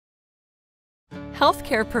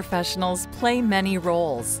Healthcare professionals play many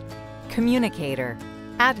roles: communicator,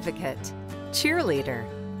 advocate, cheerleader,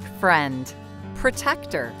 friend,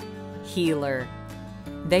 protector, healer.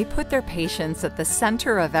 They put their patients at the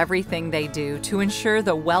center of everything they do to ensure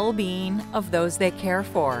the well-being of those they care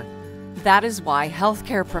for. That is why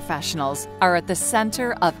healthcare professionals are at the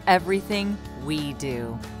center of everything we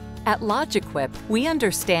do. At LogiQuip, we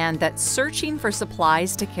understand that searching for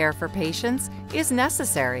supplies to care for patients is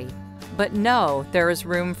necessary, but know there is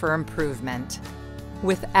room for improvement.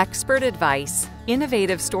 With expert advice,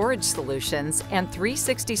 innovative storage solutions, and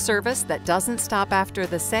 360 service that doesn't stop after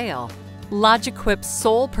the sale, LogiQuip's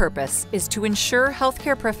sole purpose is to ensure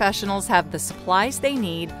healthcare professionals have the supplies they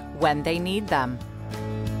need when they need them.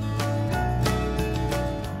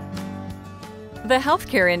 The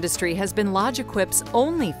healthcare industry has been LogiQuip's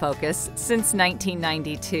only focus since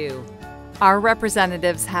 1992. Our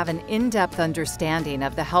representatives have an in-depth understanding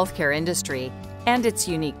of the healthcare industry and its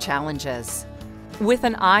unique challenges. With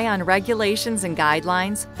an eye on regulations and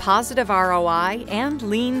guidelines, positive ROI, and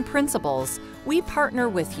lean principles, we partner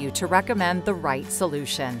with you to recommend the right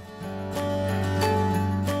solution.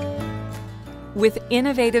 With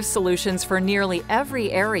innovative solutions for nearly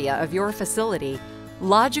every area of your facility,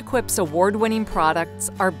 LogiQuip's award-winning products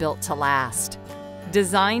are built to last.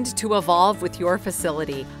 Designed to evolve with your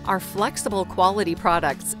facility, our flexible quality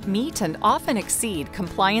products meet and often exceed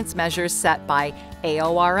compliance measures set by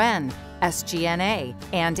AORN, SGNA,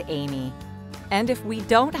 and AAMI. And if we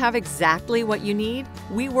don't have exactly what you need,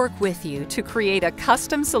 we work with you to create a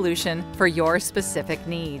custom solution for your specific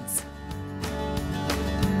needs.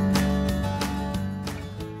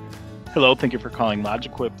 Hello, thank you for calling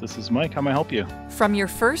LogiQuip. This is Mike. How may I help you? From your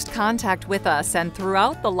first contact with us and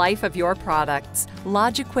throughout the life of your products,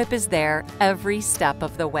 LogiQuip is there every step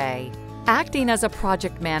of the way. Acting as a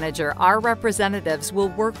project manager, our representatives will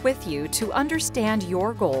work with you to understand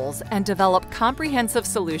your goals and develop comprehensive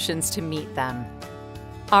solutions to meet them.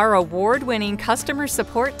 Our award-winning customer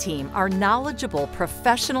support team are knowledgeable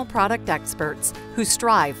professional product experts who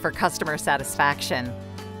strive for customer satisfaction.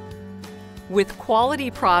 With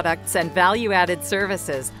quality products and value-added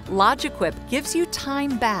services, LogiQuip gives you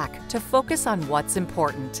time back to focus on what's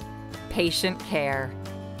important: patient care.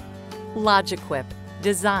 LogiQuip,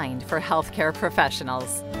 designed for healthcare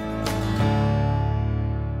professionals.